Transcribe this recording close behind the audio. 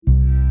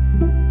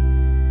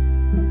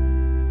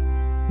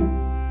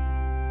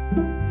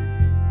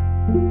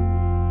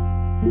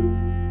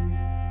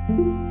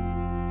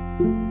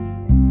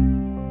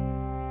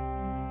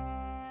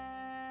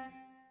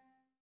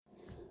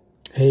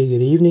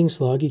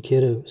Sloggy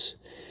Kiddos.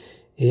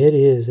 It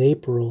is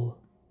April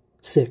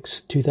 6,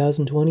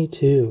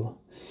 2022,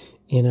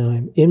 and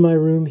I'm in my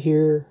room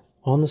here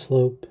on the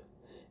slope.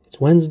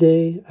 It's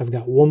Wednesday. I've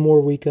got one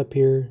more week up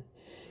here.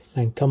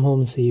 I can come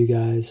home and see you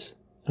guys.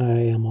 I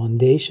am on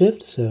day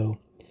shift, so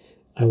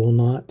I will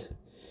not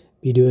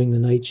be doing the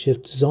night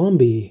shift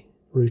zombie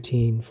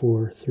routine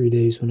for 3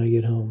 days when I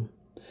get home.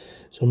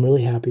 So I'm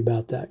really happy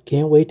about that.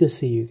 Can't wait to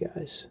see you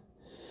guys.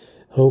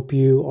 Hope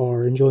you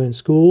are enjoying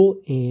school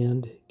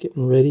and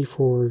getting ready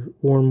for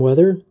warm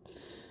weather.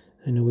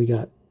 I know we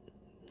got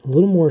a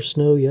little more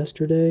snow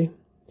yesterday,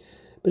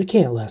 but it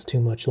can't last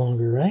too much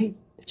longer, right?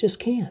 It just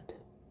can't.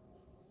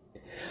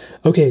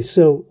 Okay,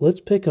 so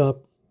let's pick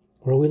up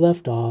where we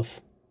left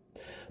off.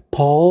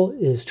 Paul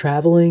is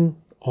traveling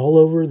all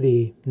over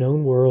the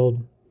known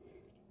world,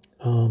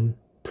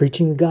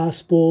 preaching the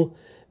gospel,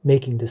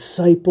 making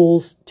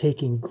disciples,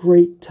 taking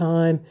great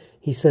time.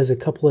 He says a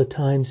couple of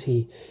times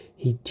he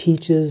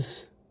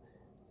teaches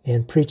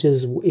and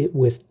preaches it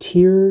with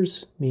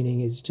tears, meaning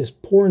he's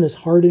just pouring his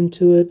heart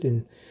into it,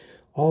 and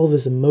all of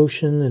his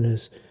emotion and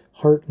his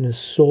heart and his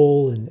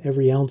soul and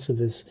every ounce of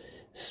his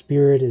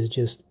spirit is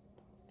just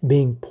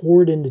being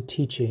poured into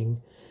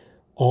teaching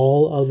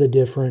all of the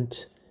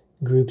different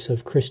groups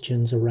of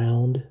Christians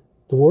around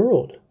the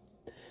world,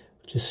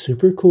 which is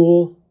super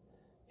cool.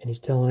 And he's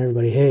telling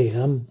everybody, hey,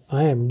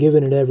 I am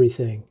giving it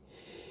everything.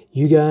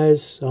 You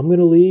guys, I'm going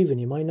to leave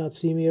and you might not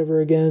see me ever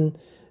again.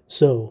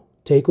 So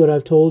take what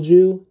I've told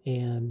you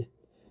and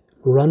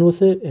run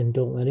with it, and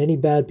don't let any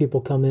bad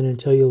people come in and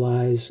tell you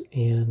lies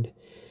and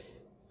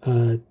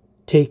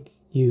take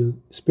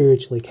you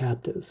spiritually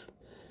captive.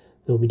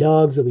 There'll be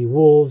dogs, there'll be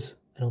wolves.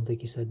 I don't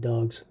think he said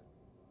dogs.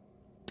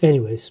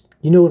 Anyways,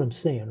 you know what I'm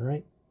saying,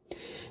 right?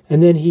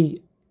 And then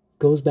he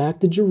goes back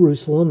to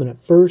Jerusalem, and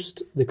at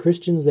first the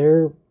Christians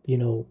there,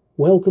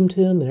 welcomed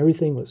him and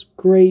everything was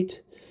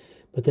great.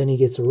 But then he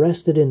gets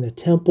arrested in the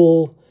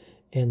temple,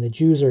 and the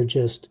Jews are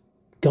just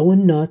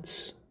going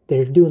nuts.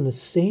 They're doing the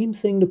same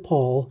thing to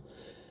Paul,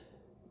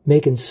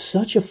 making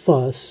such a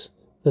fuss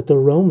that the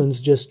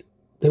Romans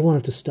they want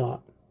it to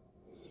stop.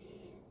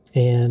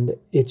 And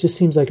it just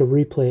seems like a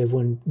replay of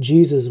when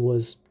Jesus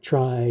was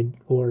tried,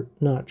 or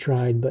not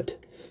tried, but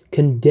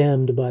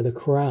condemned by the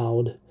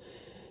crowd.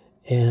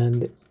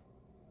 And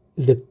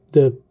the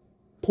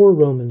poor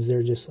Romans,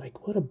 they're just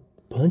like, what a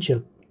bunch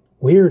of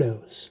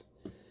weirdos.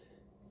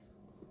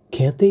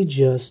 Can't they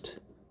just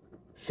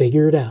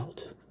figure it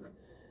out?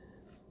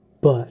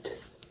 But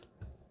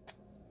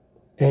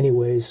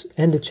anyways,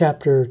 end of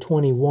chapter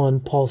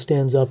 21, Paul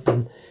stands up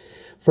and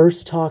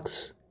first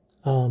talks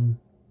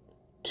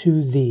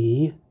to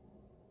the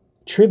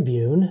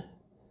tribune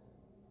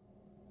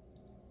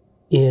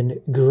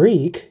in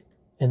Greek,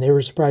 and they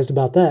were surprised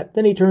about that.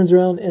 Then he turns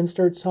around and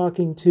starts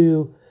talking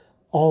to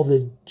all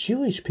the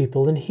Jewish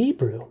people in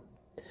Hebrew.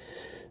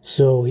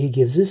 So he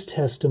gives his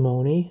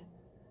testimony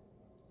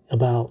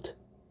about,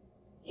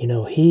 he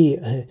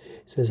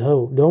says,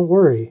 oh, don't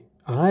worry.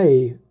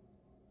 I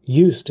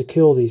used to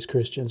kill these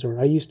Christians, or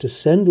I used to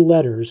send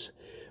letters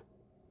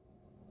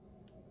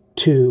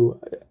to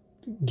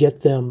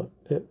get them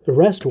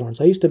arrest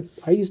warrants. I used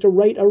to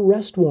write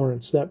arrest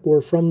warrants that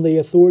were from the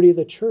authority of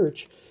the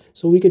church,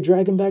 so we could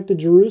drag them back to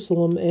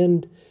Jerusalem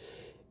and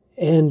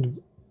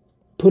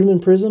put them in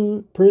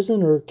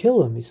prison or kill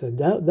them. He said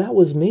that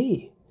was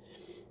me.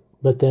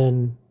 But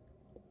then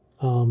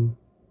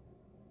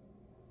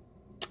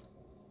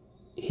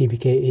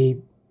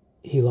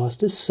he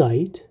lost his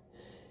sight.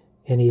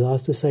 And he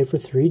lost his sight for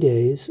 3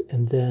 days.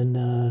 And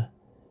then,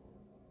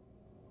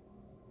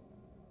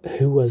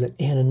 who was it?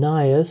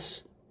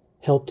 Ananias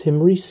helped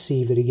him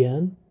receive it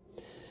again.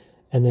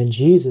 And then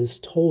Jesus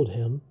told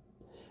him,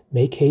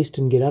 make haste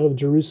and get out of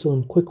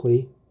Jerusalem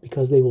quickly,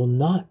 because they will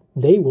not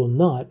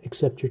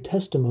accept your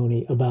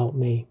testimony about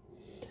me.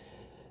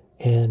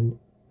 And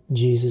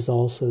Jesus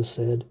also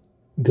said,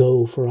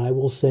 go, for I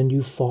will send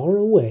you far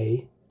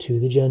away to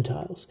the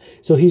Gentiles.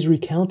 So he's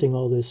recounting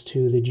all this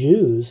to the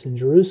Jews in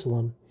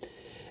Jerusalem.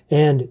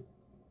 And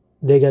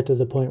they got to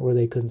the point where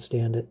they couldn't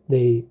stand it.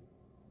 They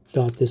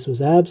thought this was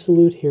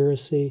absolute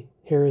heresy,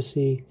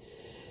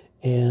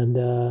 and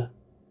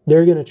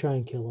they're going to try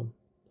and kill him.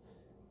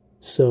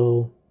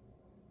 So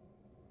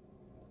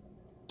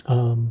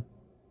then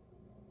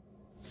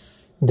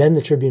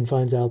the tribune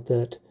finds out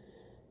that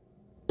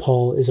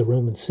Paul is a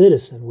Roman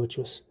citizen, which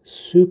was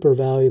super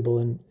valuable,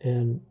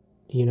 and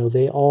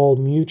they all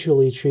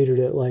mutually treated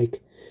it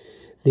like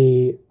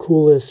the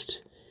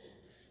coolest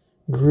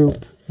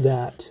group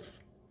that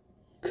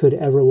could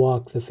ever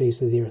walk the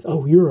face of the earth.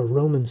 Oh, you're a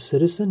Roman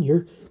citizen?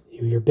 You're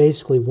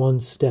basically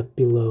one step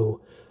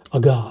below a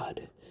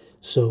god.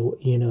 So,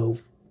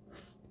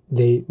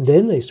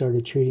 they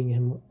started treating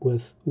him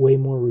with way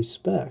more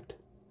respect.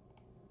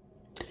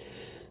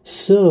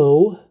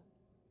 So,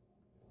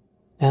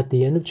 at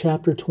the end of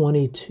chapter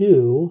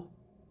 22,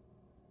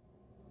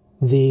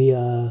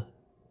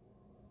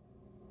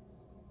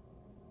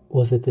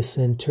 was it the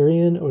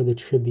centurion or the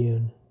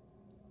tribune?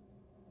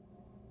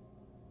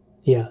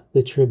 Yeah,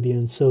 the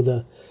tribune. So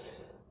the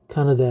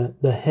kind of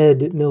the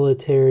head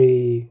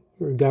military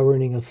or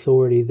governing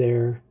authority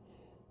there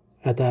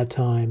at that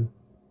time,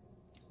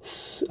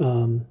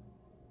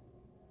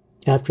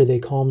 after they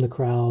calmed the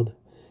crowd,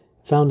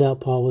 found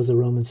out Paul was a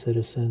Roman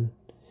citizen,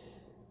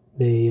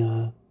 they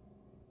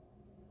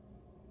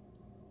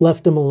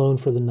left him alone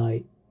for the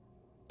night.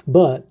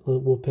 But,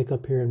 we'll pick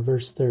up here in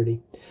verse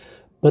 30,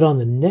 but on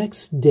the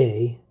next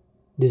day,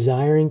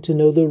 desiring to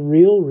know the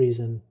real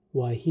reason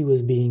why he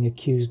was being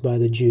accused by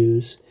the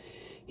Jews,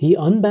 he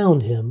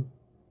unbound him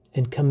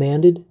and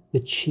commanded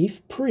the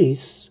chief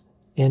priests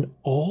and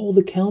all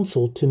the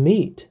council to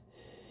meet.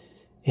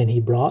 And he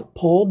brought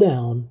Paul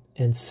down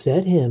and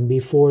set him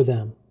before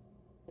them.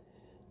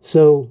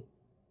 So,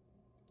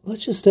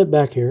 let's just step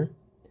back here.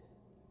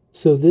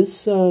 So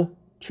this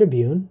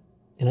tribune,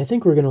 and I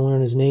think we're going to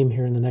learn his name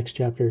here in the next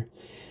chapter,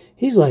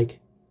 he's like,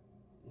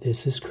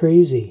 this is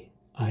crazy.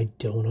 I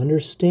don't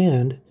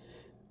understand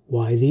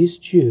why these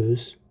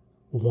Jews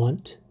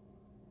want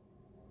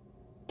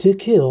to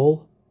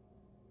kill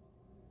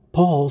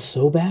Paul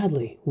so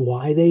badly,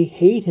 why they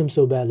hate him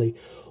so badly.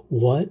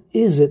 What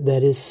is it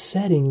that is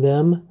setting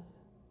them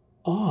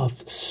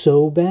off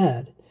so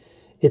bad?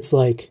 It's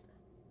like,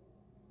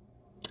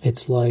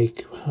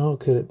 how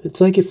could it?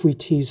 It's like if we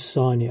tease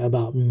Sonia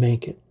about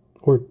Mankit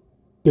or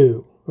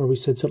Boo, or we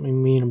said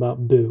something mean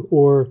about Boo,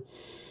 or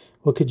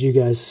what could you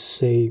guys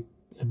say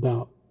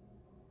about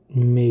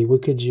me?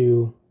 What could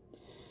you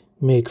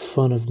make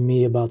fun of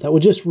me about that?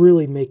 Would just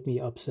really make me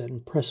upset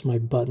and press my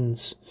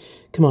buttons.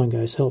 Come on,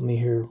 guys, help me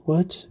here.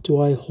 What do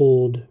I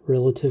hold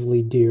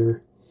relatively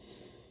dear?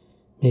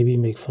 Maybe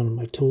make fun of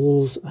my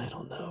tools. I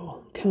don't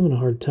know. I'm having a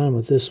hard time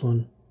with this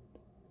one.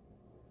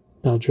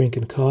 About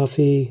drinking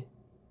coffee.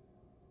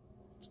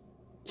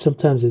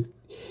 Sometimes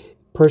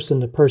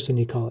person to person,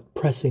 you call it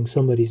pressing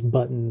somebody's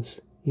buttons.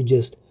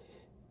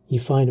 You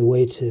find a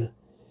way to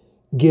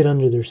get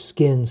under their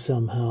skin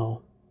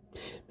somehow.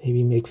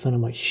 Maybe make fun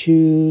of my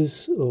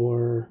shoes,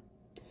 or,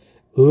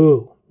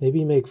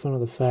 maybe make fun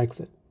of the fact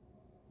that,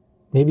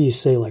 maybe you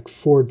say like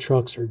Ford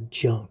trucks are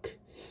junk.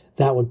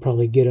 That would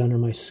probably get under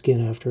my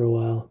skin after a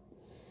while.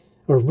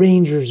 Or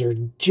Rangers are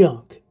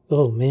junk.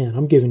 Oh man,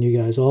 I'm giving you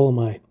guys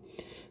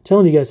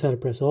telling you guys how to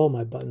press all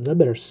my buttons. I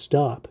better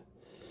stop.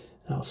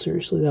 Now,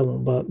 seriously, that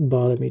won't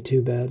bother me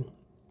too bad.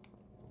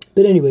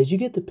 But anyways, you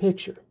get the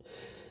picture.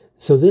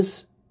 So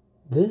this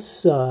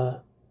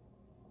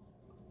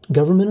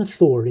government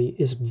authority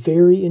is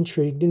very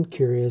intrigued and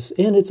curious,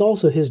 and it's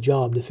also his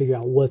job to figure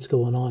out what's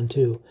going on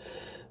too.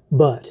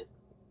 But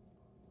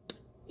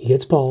he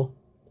gets Paul.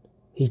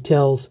 He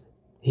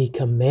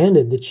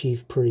commanded the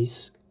chief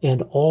priests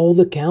and all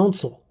the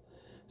council.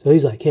 So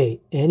he's like,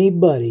 hey,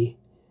 anybody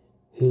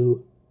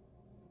who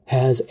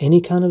has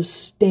any kind of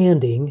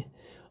standing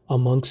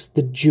amongst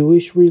the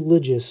Jewish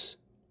religious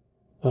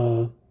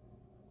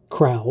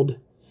crowd,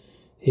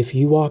 if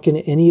you walk in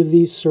any of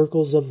these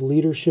circles of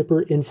leadership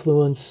or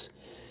influence,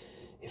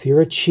 if you're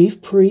a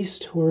chief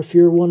priest or if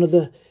you're one of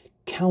the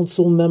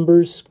council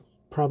members,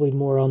 probably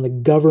more on the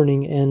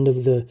governing end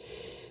of the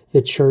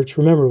church.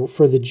 Remember,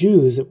 for the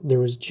Jews, there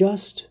was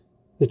just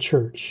the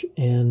church,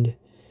 and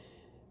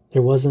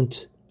there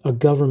wasn't a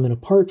government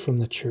apart from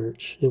the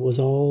church. It was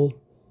all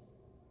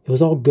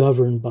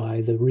governed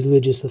by the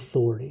religious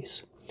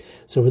authorities.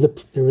 So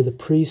there were the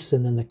priests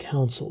and then the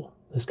council.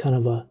 It was kind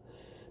of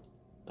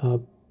a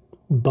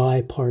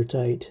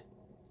bipartite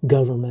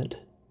government.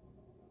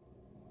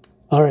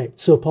 All right,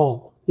 so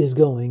Paul is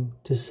going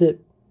to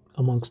sit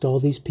amongst all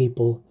these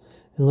people,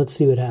 and let's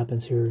see what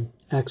happens here in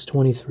Acts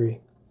 23.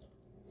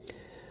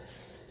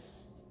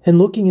 And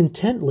looking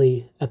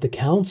intently at the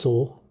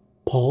council,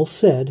 Paul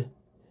said,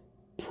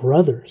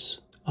 brothers,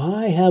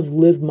 I have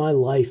lived my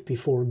life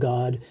before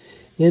God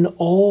in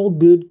all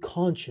good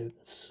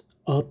conscience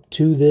up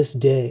to this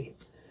day.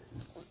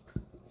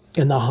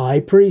 And the high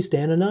priest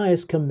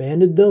Ananias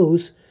commanded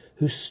those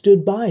who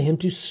stood by him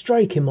to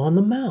strike him on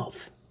the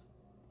mouth.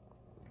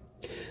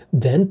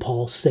 Then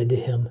Paul said to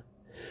him,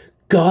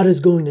 God is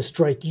going to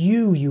strike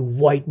you, you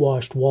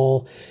whitewashed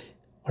wall.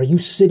 Are you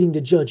sitting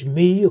to judge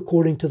me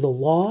according to the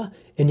law,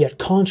 and yet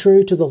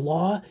contrary to the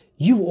law,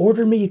 you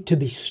order me to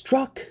be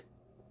struck?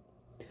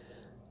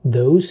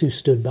 Those who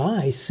stood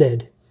by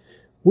said,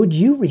 would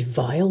you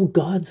revile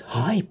God's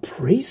high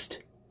priest?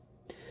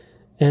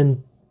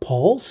 And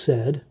Paul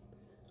said,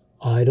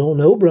 I don't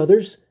know,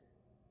 brothers.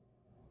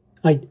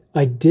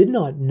 I did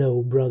not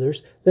know,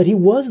 brothers, that he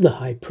was the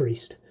high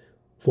priest.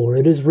 For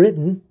it is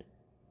written,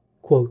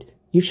 quote,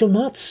 you shall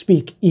not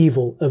speak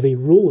evil of a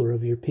ruler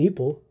of your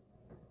people.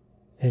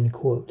 End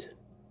quote.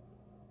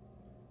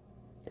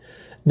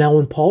 Now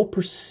when Paul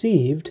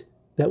perceived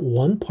that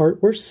one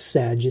part were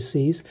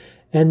Sadducees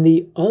and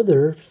the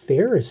other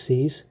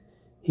Pharisees,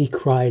 he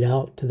cried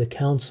out to the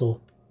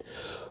council,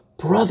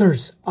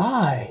 brothers,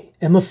 I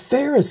am a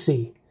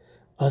Pharisee,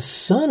 a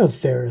son of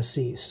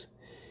Pharisees.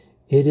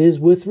 It is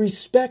with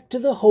respect to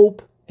the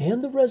hope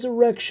and the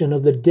resurrection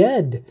of the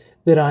dead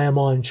that I am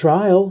on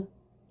trial.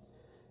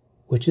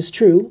 Which is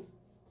true.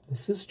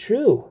 This is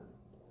true.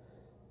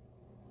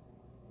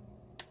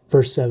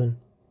 Verse 7.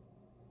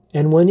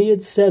 And when he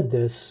had said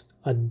this,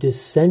 a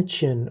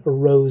dissension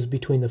arose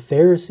between the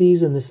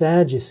Pharisees and the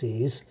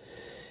Sadducees,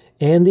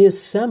 and the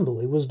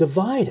assembly was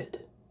divided.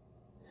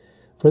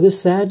 For the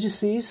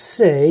Sadducees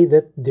say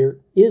that there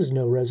is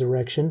no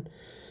resurrection,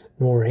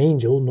 nor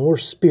angel, nor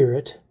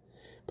spirit,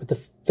 but the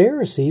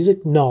Pharisees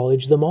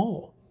acknowledge them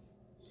all.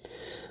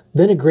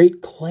 Then a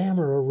great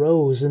clamor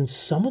arose, and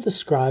some of the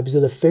scribes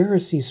of the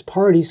Pharisees'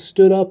 party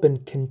stood up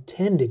and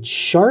contended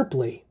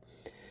sharply.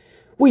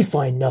 "We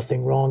find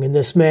nothing wrong in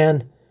this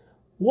man.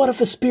 What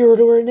if a spirit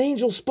or an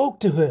angel spoke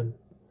to him?"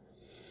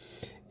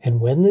 And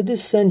when the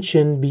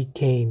dissension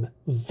became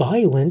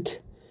violent,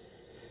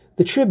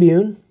 the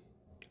tribune,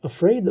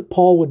 afraid that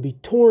Paul would be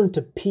torn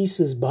to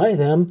pieces by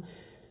them,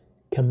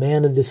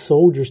 commanded the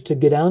soldiers to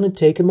go down and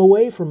take him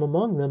away from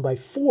among them by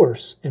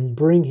force and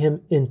bring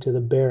him into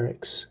the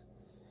barracks.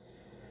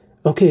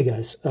 Okay,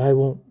 guys, I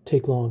won't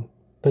take long,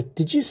 but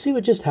did you see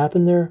what just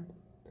happened there?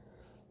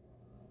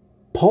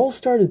 Paul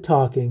started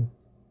talking,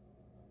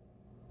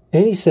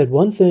 and he said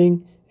one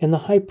thing, and the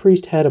high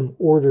priest had him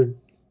ordered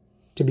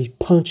to be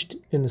punched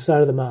in the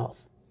side of the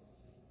mouth.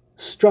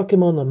 Struck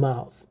him on the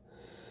mouth.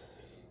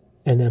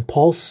 And then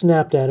Paul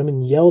snapped at him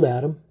and yelled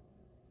at him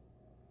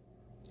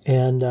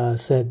and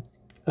said,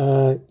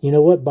 you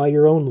know what? By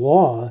your own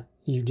law,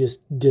 you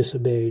just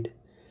disobeyed.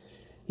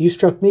 You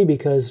struck me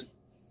because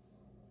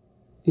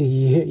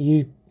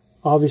you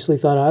obviously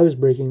thought I was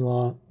breaking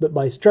law, but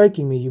by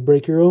striking me, you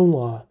break your own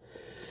law.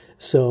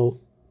 So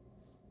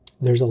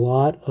there's a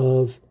lot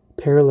of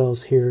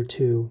parallels here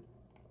to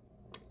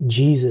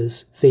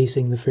Jesus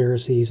facing the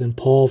Pharisees and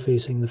Paul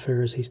facing the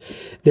Pharisees.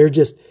 They're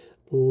just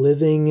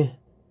living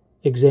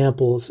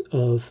examples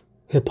of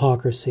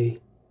hypocrisy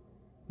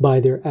by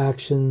their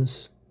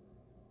actions.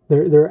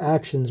 Their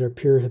actions are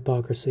pure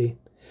hypocrisy.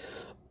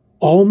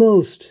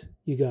 Almost,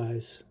 you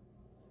guys,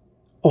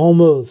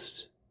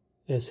 almost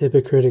as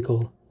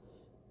hypocritical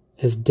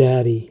as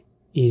Daddy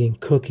eating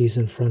cookies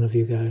in front of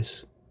you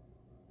guys.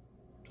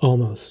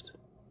 Almost.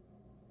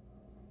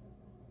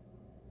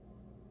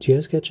 Did you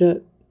guys catch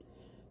that?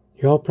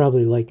 You're all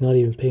probably like not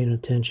even paying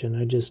attention.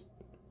 I just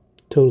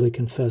totally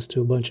confessed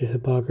to a bunch of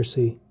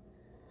hypocrisy.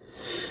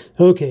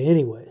 Okay,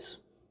 anyways.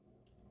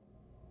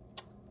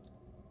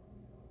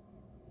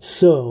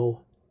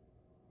 So,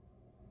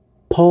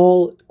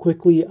 Paul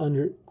quickly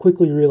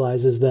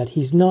realizes that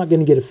he's not going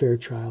to get a fair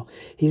trial.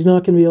 He's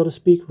not going to be able to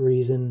speak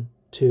reason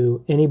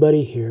to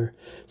anybody here.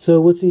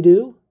 So what's he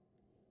do?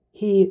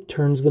 He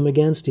turns them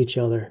against each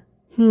other.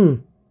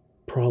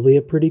 Probably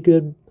a pretty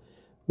good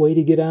way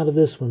to get out of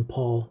this one,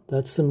 Paul.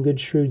 That's some good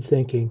shrewd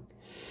thinking.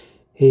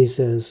 He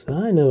says,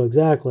 I know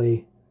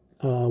exactly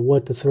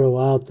what to throw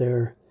out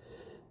there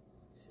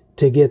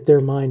to get their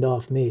mind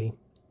off me.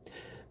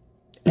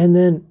 And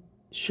then,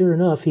 sure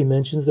enough, he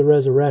mentions the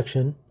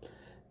resurrection.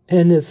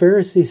 And the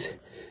Pharisees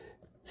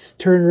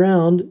turn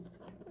around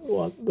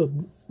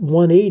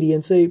 180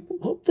 and say,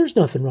 well, there's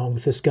nothing wrong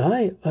with this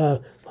guy.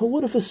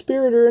 What if a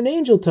spirit or an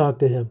angel talked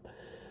to him?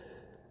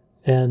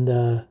 And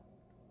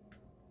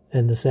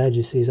the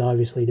Sadducees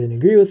obviously didn't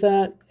agree with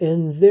that,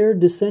 and their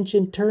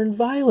dissension turned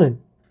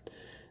violent.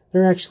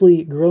 They're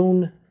actually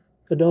grown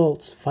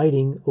adults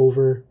fighting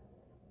over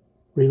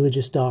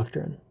religious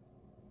doctrine,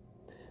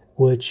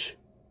 which,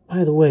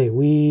 by the way,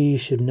 we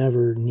should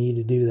never need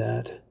to do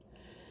that.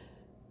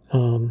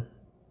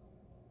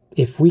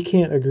 If we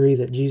can't agree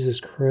that Jesus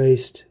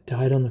Christ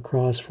died on the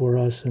cross for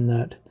us and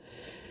that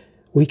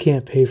we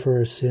can't pay for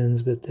our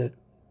sins, but that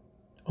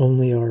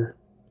only our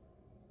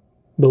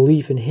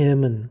belief in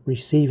Him and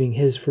receiving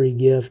His free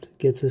gift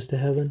gets us to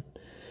heaven,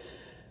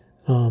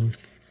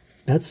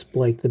 that's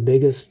like the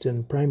biggest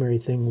and primary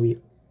thing we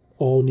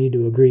all need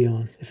to agree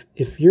on.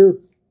 If you're,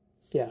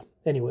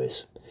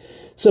 anyways.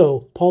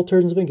 So, Paul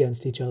turns them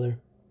against each other.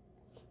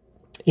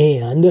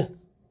 And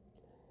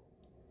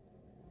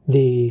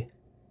the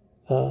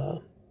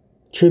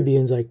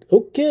tribune's like,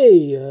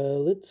 okay,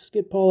 let's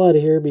get Paul out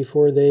of here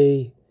before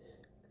they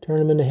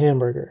turn him into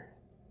hamburger.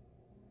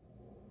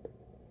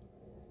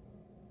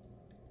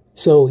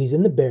 So he's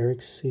in the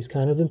barracks. He's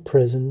kind of in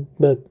prison,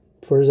 but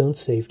for his own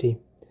safety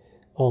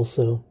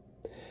also.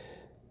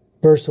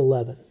 Verse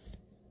 11.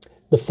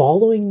 The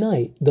following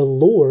night, the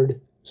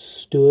Lord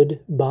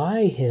stood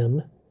by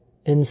him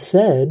and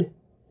said,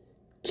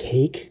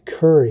 take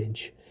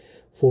courage,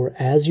 for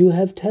as you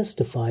have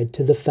testified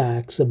to the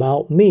facts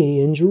about me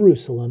in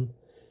Jerusalem,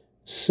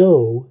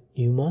 so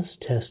you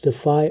must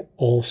testify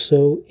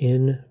also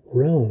in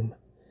Rome.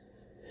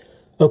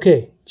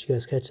 Okay, did you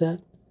guys catch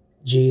that?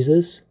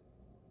 Jesus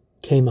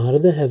came out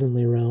of the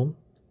heavenly realm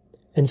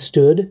and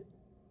stood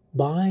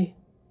by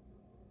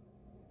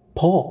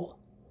Paul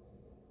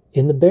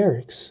in the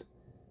barracks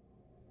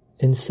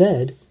and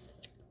said,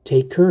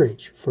 take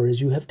courage, for as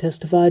you have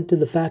testified to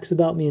the facts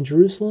about me in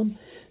Jerusalem,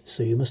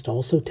 so you must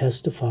also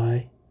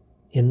testify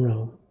in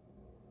Rome.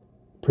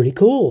 Pretty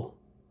cool.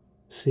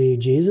 See,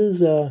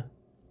 Jesus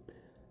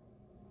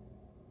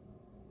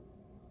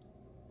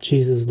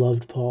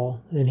loved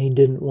Paul, and he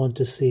didn't want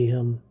to see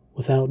him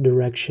without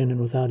direction and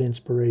without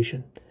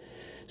inspiration.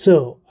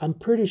 So, I'm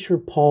pretty sure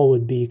Paul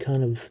would be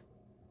kind of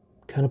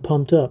kind of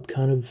pumped up,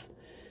 kind of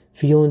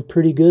feeling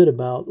pretty good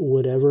about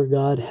whatever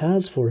God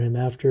has for him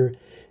after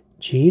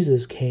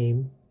Jesus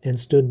came and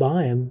stood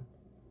by him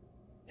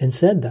and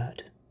said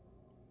that.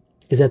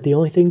 Is that the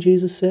only thing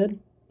Jesus said?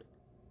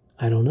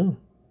 I don't know.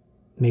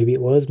 Maybe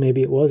it was,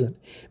 maybe it wasn't.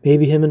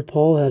 Maybe him and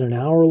Paul had an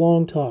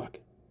hour-long talk.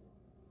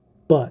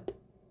 But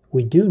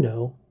we do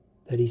know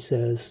that he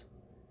says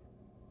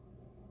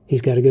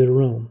he's got to go to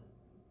Rome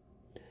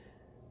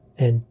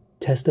and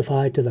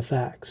testify to the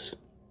facts.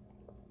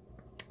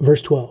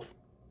 Verse 12.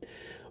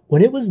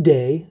 When it was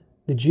day,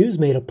 the Jews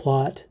made a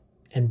plot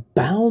and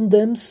bound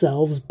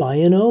themselves by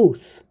an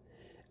oath,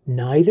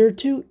 neither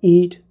to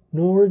eat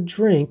nor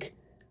drink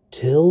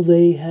till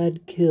they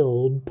had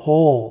killed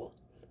Paul.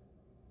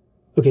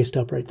 Okay,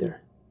 stop right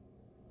there.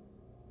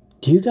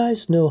 Do you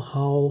guys know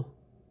how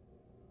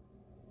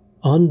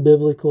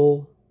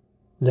unbiblical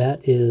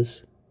that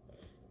is?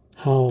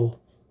 How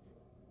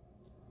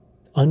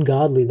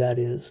ungodly that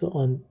is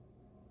on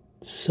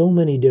so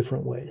many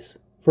different ways.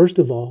 First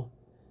of all,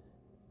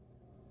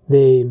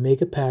 they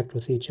make a pact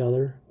with each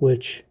other,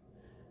 which,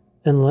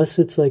 unless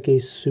it's like a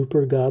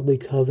super godly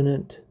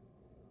covenant,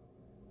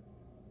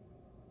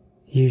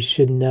 you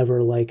should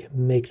never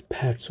make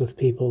pacts with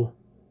people.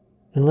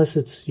 Unless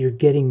it's you're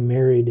getting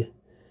married.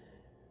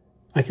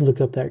 I can look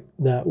up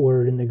that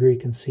word in the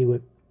Greek and see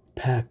what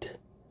pact,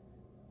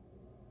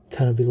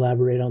 kind of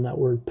elaborate on that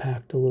word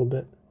pact a little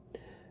bit.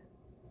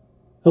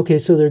 Okay,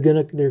 so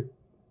they're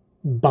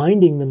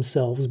binding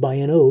themselves by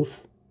an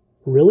oath.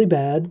 Really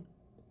bad.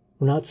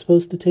 We're not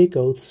supposed to take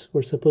oaths.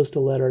 We're supposed to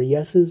let our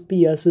yeses be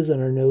yeses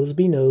and our noes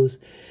be noes,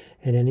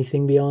 and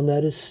anything beyond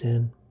that is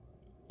sin.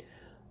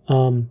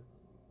 Neither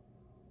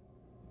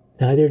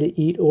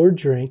to eat or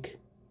drink.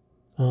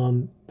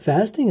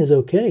 Fasting is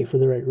okay for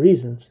the right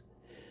reasons,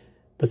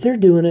 but they're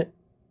doing it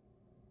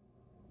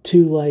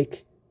to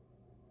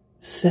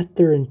set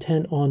their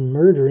intent on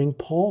murdering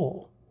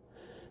Paul.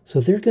 So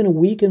they're going to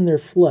weaken their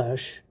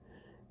flesh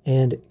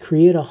and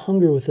create a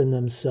hunger within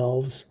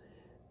themselves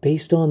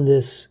based on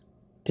this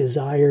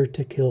desire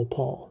to kill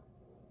Paul.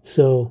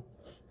 So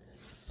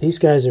these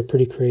guys are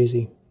pretty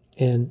crazy,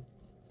 and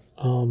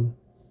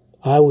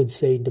I would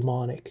say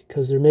demonic,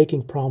 because they're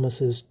making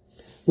promises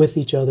with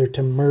each other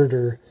to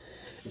murder,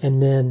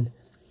 and then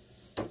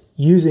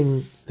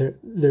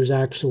there's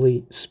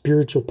actually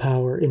spiritual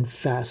power in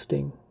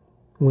fasting.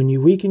 When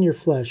you weaken your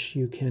flesh,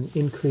 you can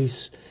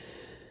increase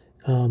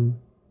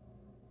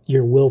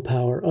your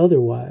willpower.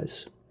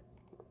 Otherwise,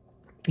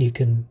 you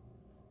can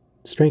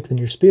strengthen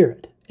your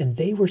spirit. And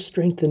they were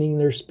strengthening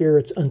their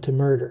spirits unto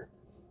murder.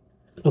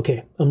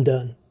 Okay, I'm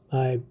done.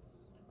 I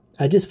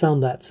just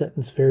found that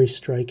sentence very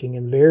striking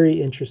and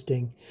very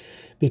interesting,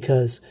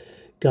 because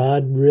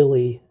God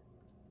really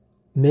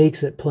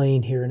makes it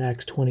plain here in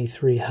Acts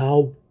 23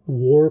 how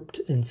warped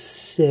and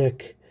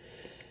sick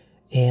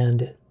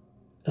and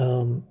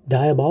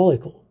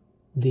diabolical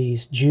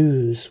these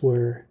Jews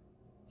were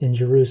in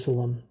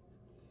Jerusalem.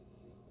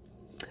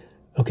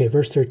 Okay,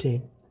 verse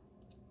 13.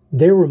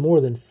 There were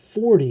more than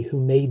 40 who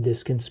made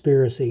this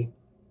conspiracy.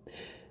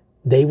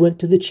 They went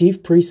to the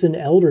chief priests and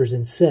elders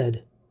and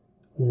said,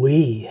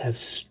 "We have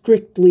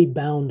strictly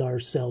bound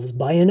ourselves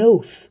by an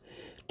oath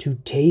to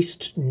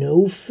taste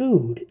no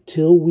food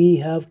till we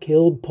have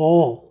killed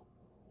Paul.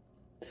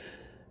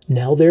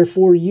 Now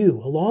therefore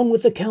you, along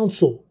with the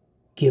council,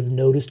 give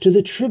notice to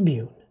the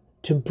tribune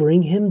to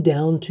bring him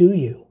down to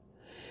you,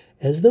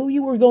 as though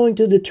you were going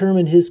to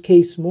determine his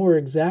case more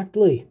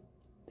exactly.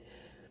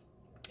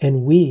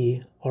 And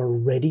we are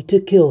ready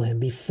to kill him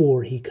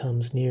before he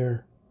comes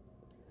near."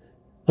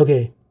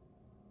 Okay.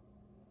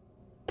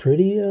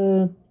 Pretty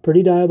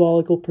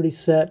diabolical, pretty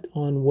set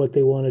on what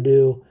they want to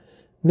do.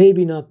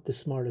 Maybe not the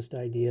smartest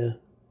idea.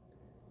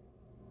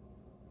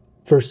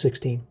 Verse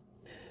 16.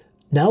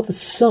 Now the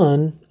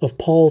son of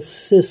Paul's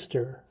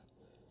sister.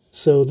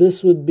 So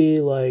this would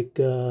be like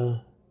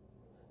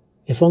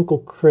if Uncle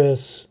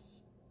Chris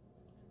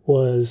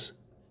was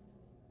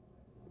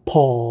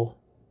Paul,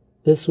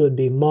 this would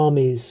be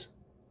Mommy's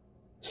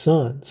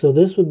son. So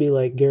this would be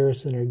like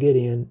Garrison or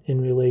Gideon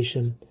in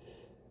relation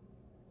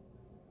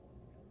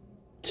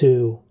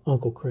to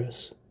Uncle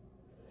Chris.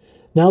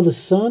 Now the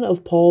son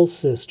of Paul's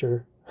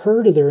sister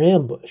heard of their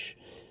ambush,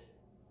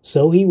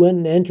 so he went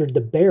and entered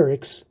the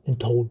barracks and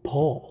told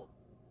Paul.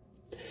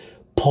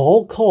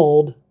 Paul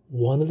called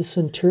one of the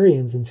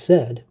centurions and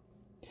said,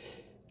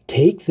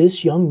 "Take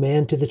this young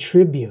man to the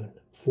tribune,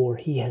 for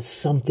he has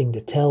something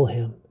to tell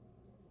him."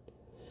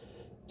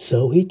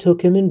 So he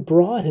took him and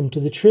brought him to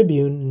the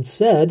tribune and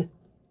said,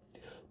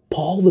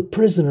 "Paul the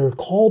prisoner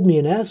called me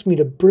and asked me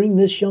to bring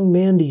this young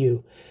man to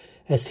you,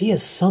 as he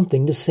has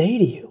something to say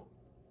to you."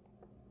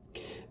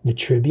 The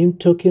tribune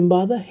took him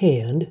by the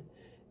hand,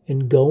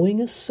 and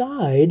going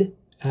aside,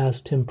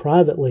 asked him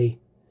privately,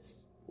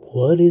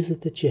 "What is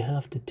it that you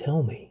have to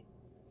tell me?"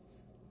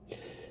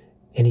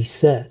 And he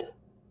said,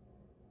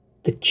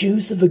 "The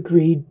Jews have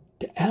agreed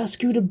to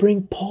ask you to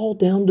bring Paul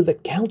down to the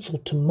council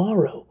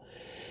tomorrow,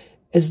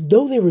 as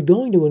though they were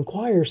going to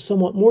inquire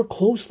somewhat more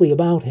closely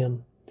about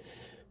him.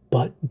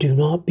 But do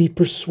not be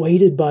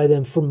persuaded by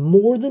them, for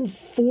more than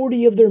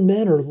 40 of their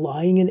men are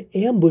lying in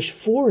ambush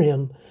for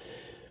him,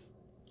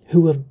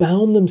 who have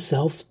bound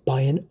themselves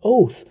by an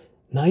oath,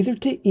 neither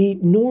to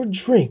eat nor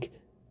drink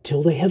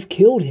till they have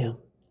killed him.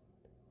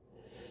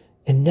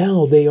 And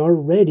now they are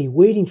ready,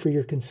 waiting for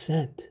your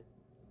consent.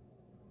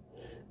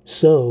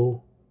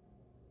 So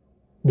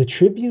the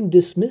tribune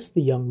dismissed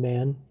the young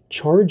man,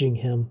 charging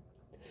him,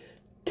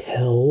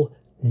 "Tell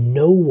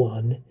no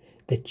one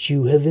that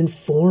you have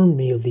informed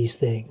me of these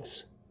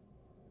things."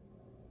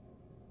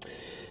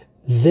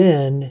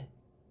 Then,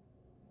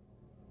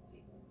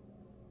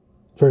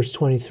 verse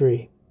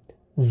 23,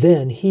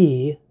 then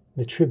he,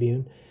 the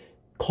tribune,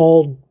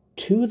 called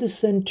two of the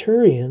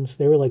centurions.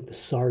 They were like the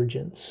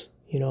sergeants,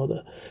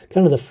 the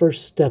kind of the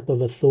first step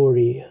of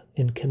authority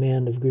in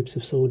command of groups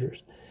of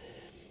soldiers.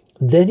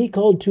 Then he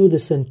called two of the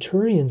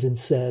centurions and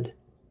said,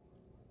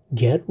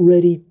 "Get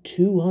ready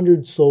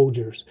 200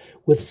 soldiers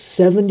with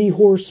 70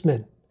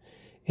 horsemen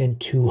and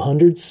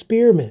 200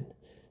 spearmen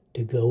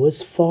to go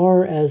as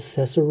far as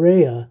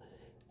Caesarea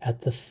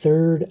at the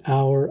 3rd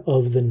hour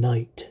of the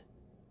night.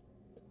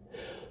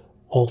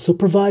 Also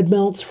provide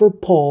mounts for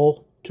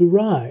Paul to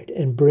ride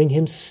and bring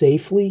him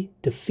safely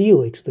to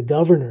Felix the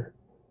governor."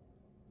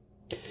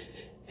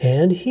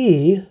 And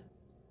he,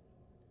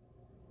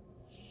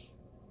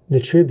 the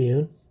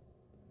tribune,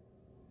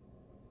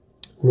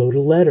 wrote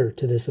a letter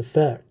to this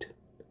effect.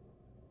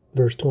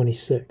 Verse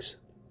 26.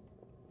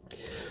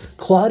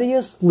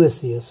 "Claudius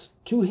Lysias,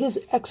 to His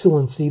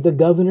Excellency the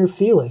Governor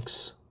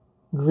Felix,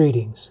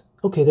 greetings."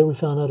 Okay, there we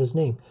found out his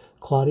name.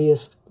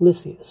 Claudius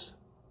Lysias.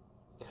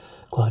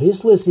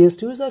 "Claudius Lysias,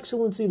 to His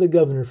Excellency the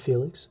Governor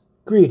Felix,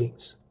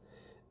 greetings.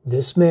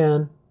 This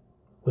man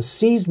was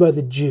seized by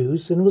the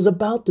Jews and was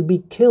about to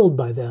be killed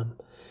by them,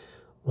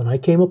 when I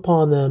came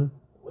upon them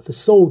with the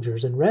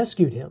soldiers and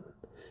rescued him,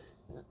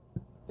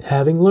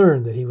 having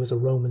learned that he was a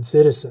Roman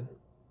citizen.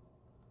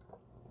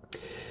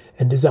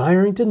 And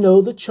desiring to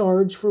know the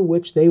charge for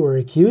which they were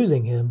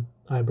accusing him,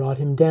 I brought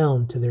him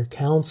down to their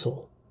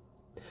council.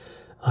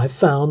 I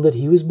found that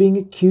he was being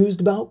accused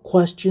about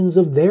questions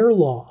of their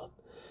law,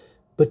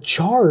 but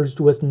charged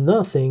with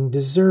nothing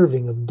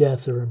deserving of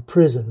death or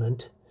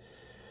imprisonment.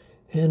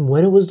 And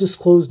when it was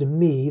disclosed to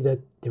me that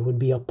there would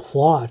be a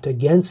plot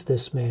against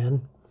this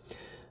man,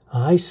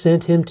 I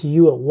sent him to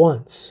you at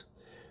once,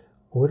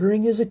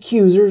 ordering his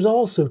accusers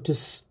also to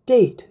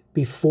state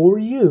before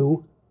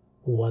you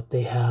what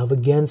they have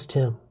against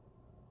him."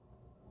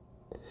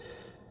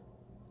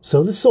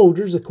 So the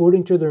soldiers,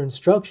 according to their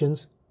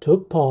instructions,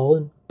 took Paul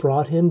and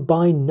brought him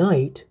by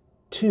night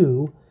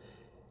to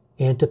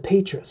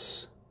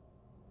Antipatris.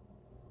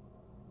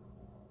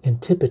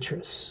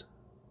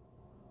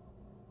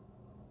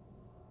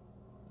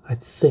 I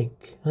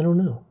think. I don't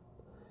know.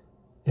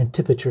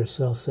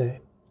 Antipatris, I'll say.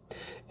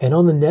 And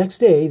on the next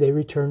day they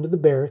returned to the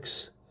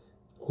barracks,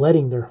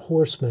 letting the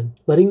horsemen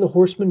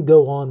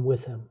go on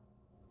with him.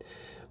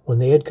 When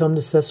they had come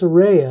to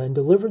Caesarea and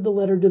delivered the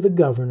letter to the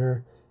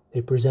governor,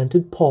 they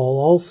presented Paul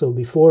also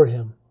before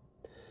him.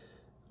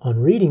 On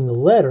reading the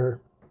letter,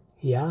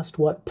 he asked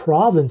what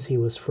province he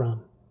was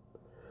from.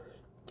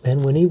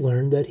 And when he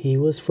learned that he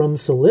was from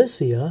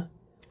Cilicia,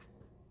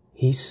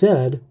 he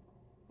said,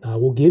 "I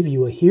will give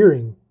you a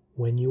hearing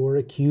when your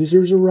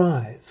accusers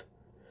arrive."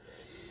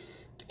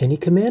 And he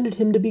commanded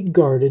him to be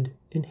guarded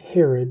in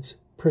Herod's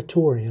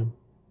praetorium.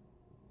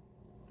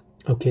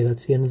 Okay,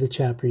 that's the end of the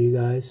chapter, you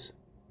guys.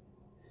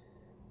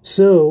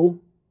 So,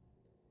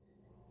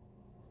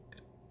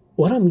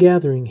 what I'm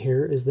gathering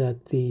here is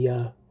that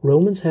the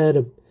Romans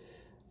had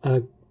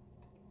a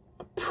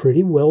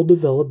pretty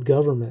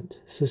well-developed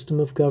system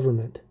of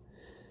government.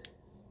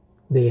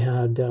 They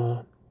had,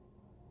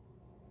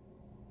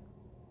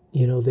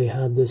 they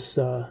had this,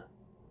 all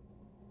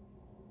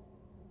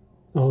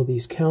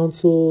these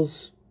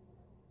councils,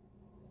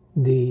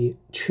 the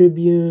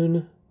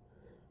tribune,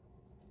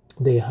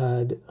 they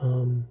had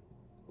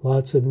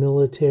lots of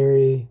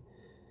military,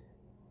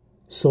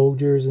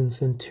 soldiers and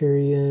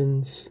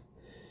centurions.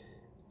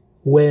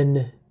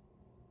 When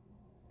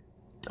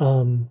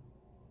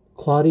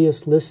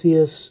Claudius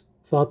Lysias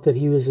thought that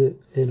he was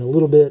in a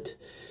little bit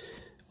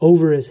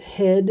over his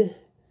head,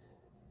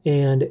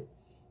 and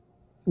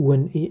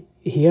when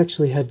he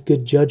actually had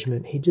good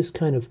judgment, he just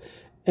kind of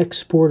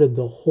exported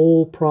the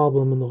whole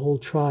problem and the whole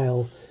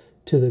trial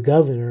to the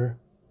governor,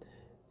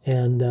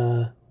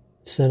 and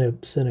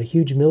sent a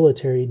huge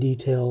military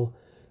detail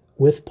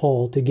with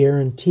Paul to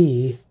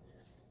guarantee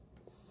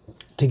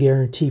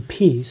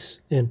peace,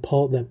 and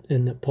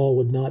that Paul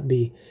would not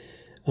be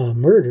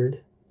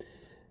murdered.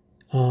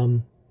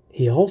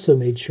 He also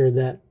made sure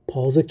that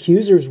Paul's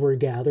accusers were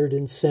gathered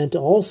and sent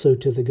also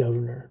to the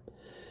governor.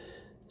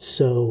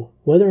 So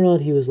whether or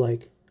not he was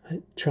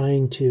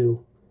trying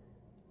to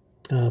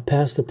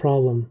pass the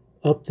problem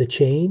up the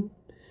chain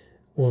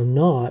or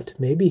not,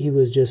 maybe he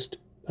was just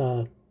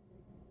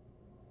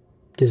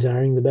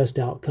desiring the best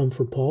outcome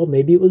for Paul.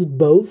 Maybe it was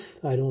both.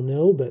 I don't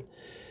know, but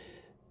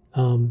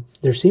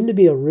there seemed to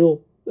be a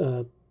real,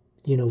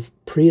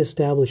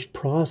 pre-established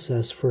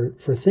process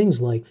for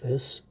things like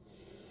this.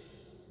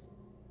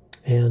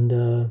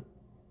 And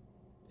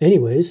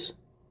anyways,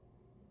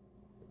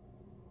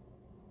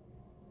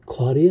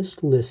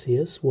 Claudius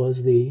Lysias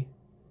was the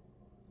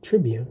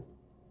tribune.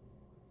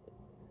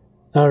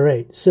 All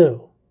right,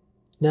 so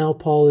now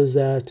Paul is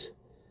at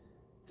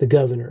the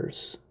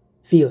governor's,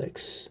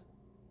 Felix,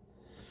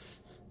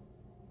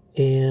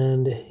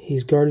 and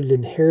he's guarded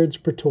in Herod's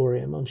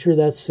Praetorium. I'm sure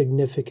that's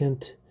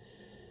significant,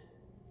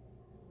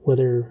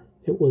 whether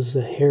it was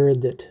the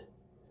Herod that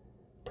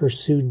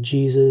pursued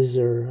Jesus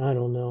or I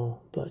don't know.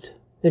 But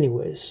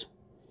anyways,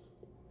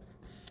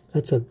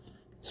 that's a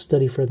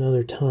study for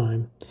another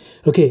time.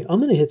 Okay, I'm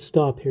going to hit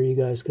stop here, you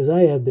guys, because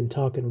I have been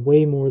talking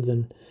way more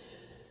than...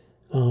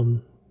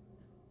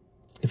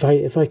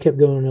 If I kept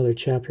going another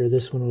chapter,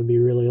 this one would be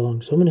really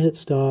long. So I'm going to hit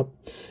stop.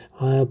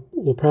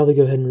 We'll probably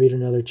go ahead and read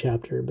another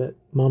chapter, but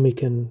Mommy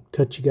can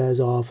cut you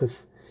guys off if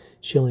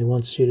she only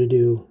wants you to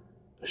do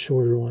a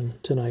shorter one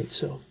tonight.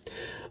 So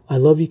I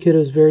love you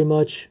kiddos very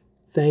much.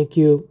 Thank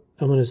you.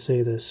 I'm going to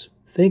say this.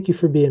 Thank you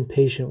for being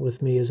patient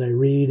with me as I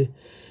read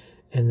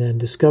and then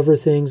discover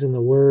things in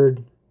the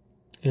Word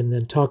and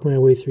then talk my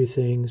way through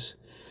things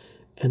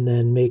and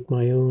then make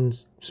my own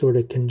sort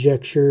of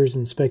conjectures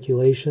and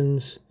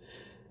speculations.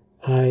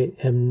 I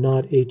am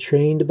not a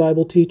trained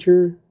Bible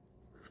teacher,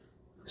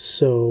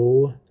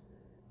 so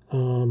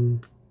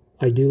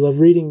I do love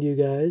reading to you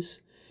guys,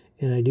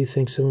 and I do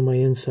think some of my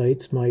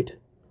insights might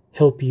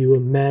help you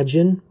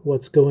imagine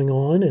what's going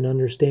on and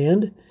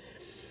understand.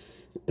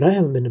 But I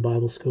haven't been to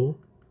Bible school,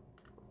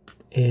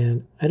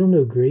 and I don't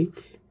know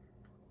Greek.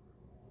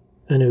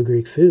 I know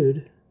Greek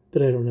food,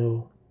 but I don't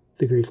know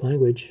the Greek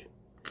language.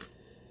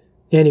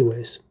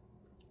 Anyways,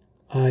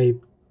 I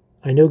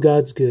know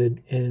God's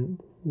good, and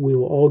we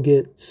will all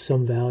get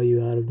some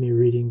value out of me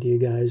reading to you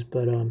guys,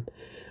 but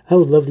I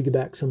would love to get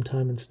back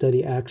sometime and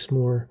study Acts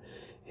more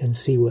and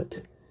see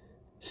what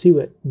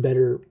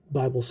better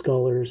Bible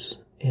scholars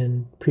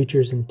and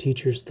preachers and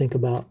teachers think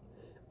about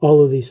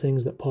all of these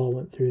things that Paul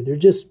went through. They're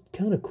just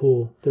kind of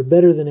cool. They're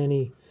better than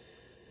any,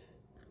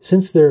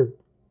 since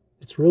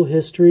it's real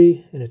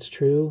history and it's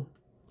true,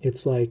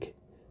 it's like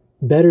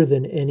better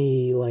than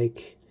any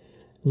like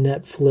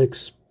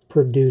Netflix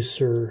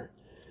producer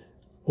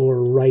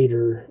or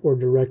writer or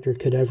director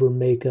could ever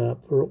make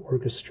up or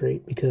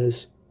orchestrate,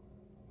 because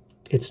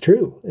it's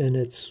true and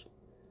it's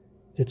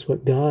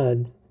what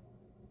God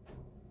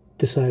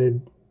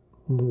decided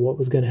what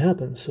was going to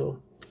happen.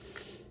 So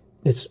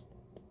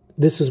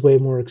this is way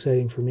more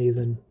exciting for me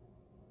than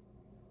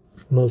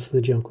most of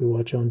the junk we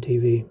watch on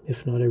TV,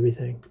 if not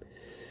everything.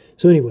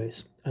 So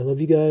anyways, I love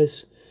you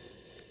guys.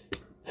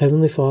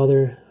 Heavenly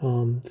Father,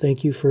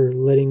 thank you for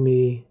letting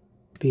me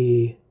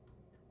be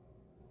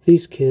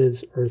these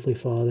kids' earthly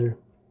father.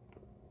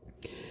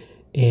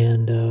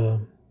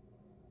 And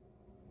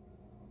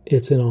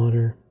it's an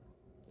honor.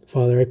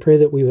 Father, I pray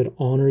that we would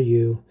honor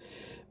you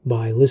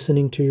by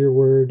listening to your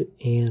word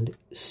and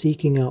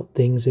seeking out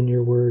things in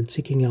your word,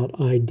 seeking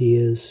out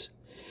ideas.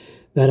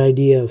 That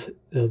idea of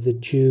the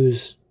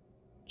Jews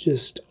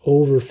just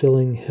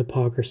overfilling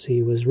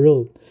hypocrisy was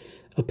real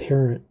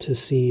apparent to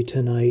see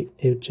tonight.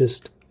 It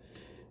just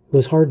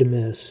was hard to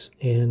miss.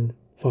 And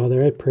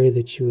Father, I pray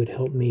that you would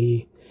help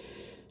me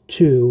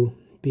to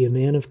be a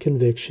man of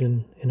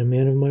conviction and a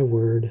man of my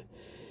word,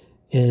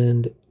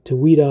 and to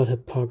weed out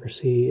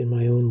hypocrisy in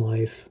my own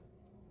life,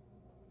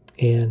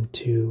 and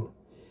to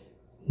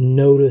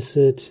notice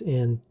it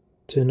and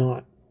to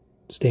not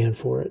stand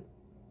for it,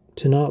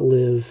 to not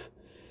live,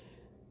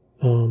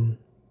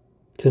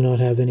 to not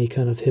have any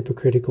kind of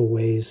hypocritical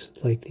ways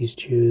like these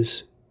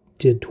Jews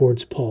did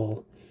towards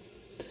Paul.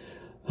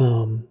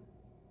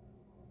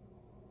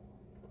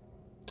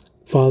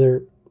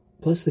 Father,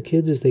 bless the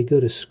kids as they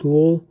go to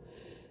school.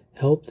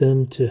 Help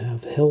them to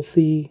have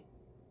healthy,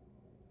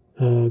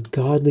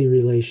 godly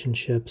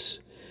relationships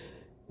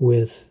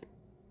with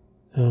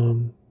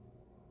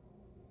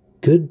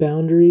good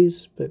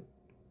boundaries, but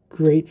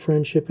great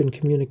friendship and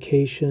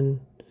communication,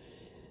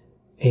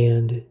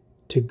 and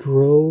to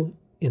grow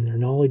in their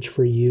knowledge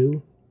for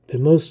you. But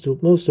most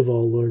of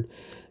all, Lord,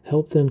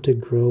 help them to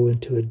grow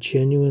into a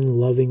genuine,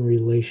 loving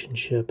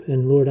relationship.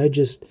 And Lord, I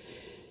just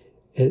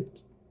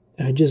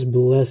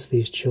bless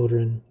these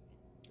children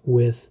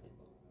with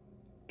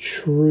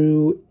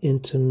true,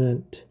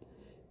 intimate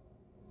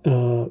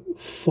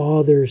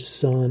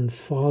father-son,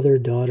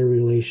 father-daughter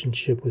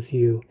relationship with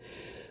you.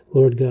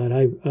 Lord God,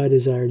 I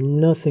desire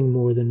nothing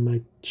more than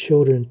my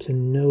children to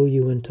know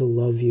you and to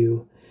love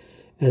you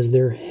as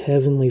their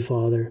heavenly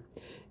Father.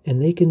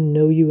 And they can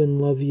know you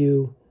and love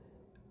you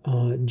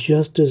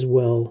just as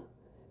well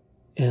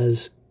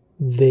as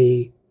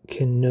they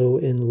can know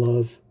and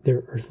love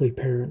their earthly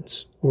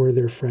parents or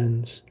their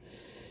friends.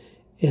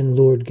 And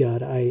Lord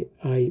God, I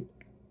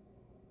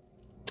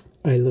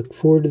look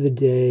forward to the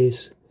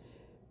days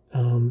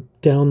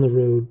down the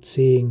road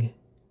seeing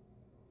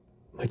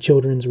my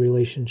children's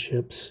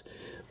relationships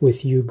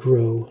with you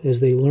grow as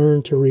they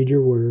learn to read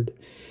your word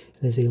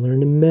and as they learn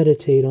to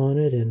meditate on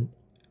it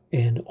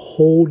and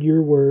hold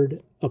your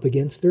word up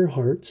against their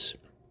hearts,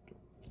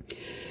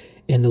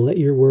 and to let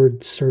your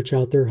word search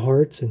out their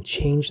hearts and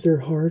change their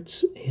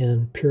hearts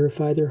and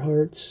purify their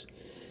hearts,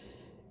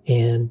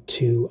 and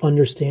to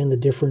understand the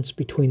difference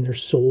between their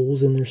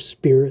souls and their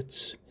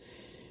spirits,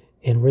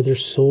 and where their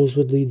souls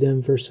would lead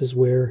them versus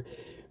where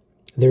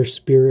their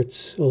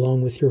spirits,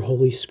 along with your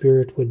Holy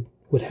Spirit,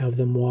 would have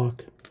them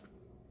walk.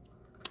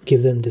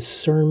 Give them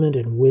discernment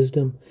and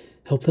wisdom.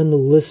 Help them to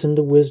listen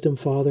to wisdom,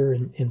 Father,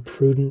 and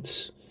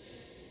prudence.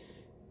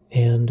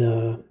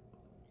 And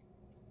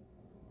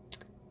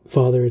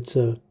Father, it's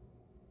a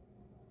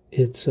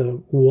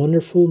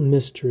wonderful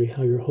mystery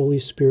how your Holy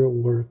Spirit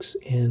works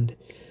and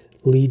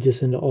leads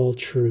us into all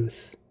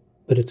truth.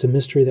 But it's a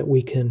mystery that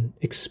we can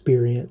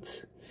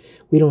experience.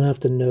 We don't have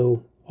to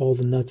know all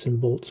the nuts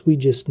and bolts. We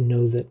just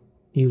know that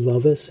you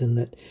love us and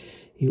that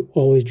you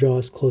always draw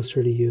us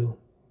closer to you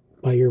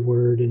by your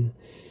word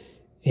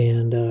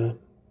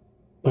and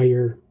by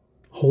your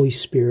Holy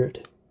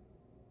Spirit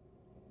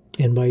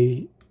and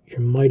by your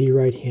mighty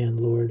right hand,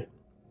 Lord.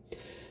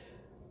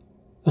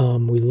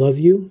 We love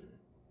you.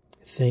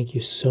 Thank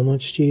you so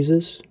much,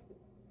 Jesus.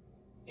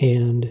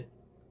 And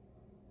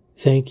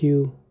thank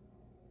you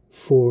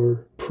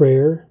for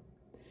prayer.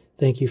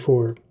 Thank you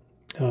for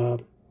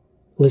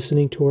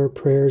listening to our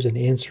prayers and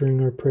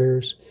answering our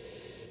prayers.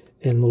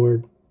 And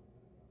Lord,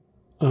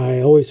 I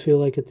always feel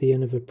like at the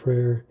end of a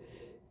prayer,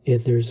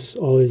 there's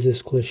always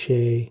this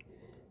cliche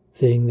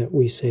thing that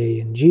we say,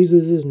 in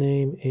Jesus'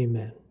 name,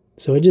 amen.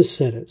 So I just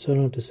said it, so I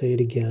don't have to say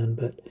it again,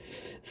 but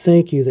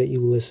thank you that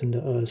you listen to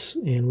us,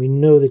 and we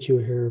know that you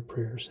hear our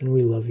prayers, and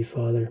we love you,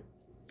 Father.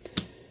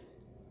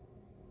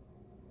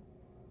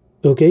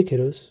 Okay,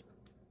 kiddos.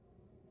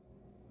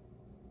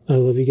 I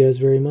love you guys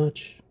very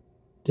much.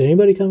 Did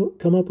anybody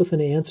come up with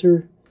an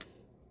answer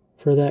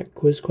for that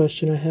quiz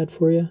question I had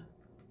for you?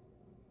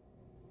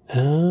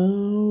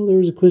 Oh, there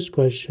was a quiz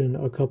question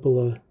a couple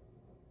of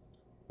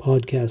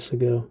podcasts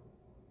ago.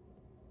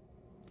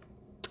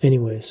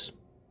 Anyways,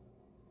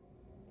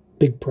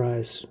 big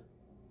prize.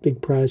 Big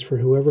prize for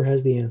whoever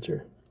has the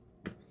answer.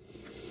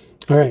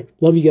 All right,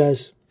 love you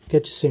guys.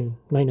 Catch you soon.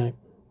 Night-night.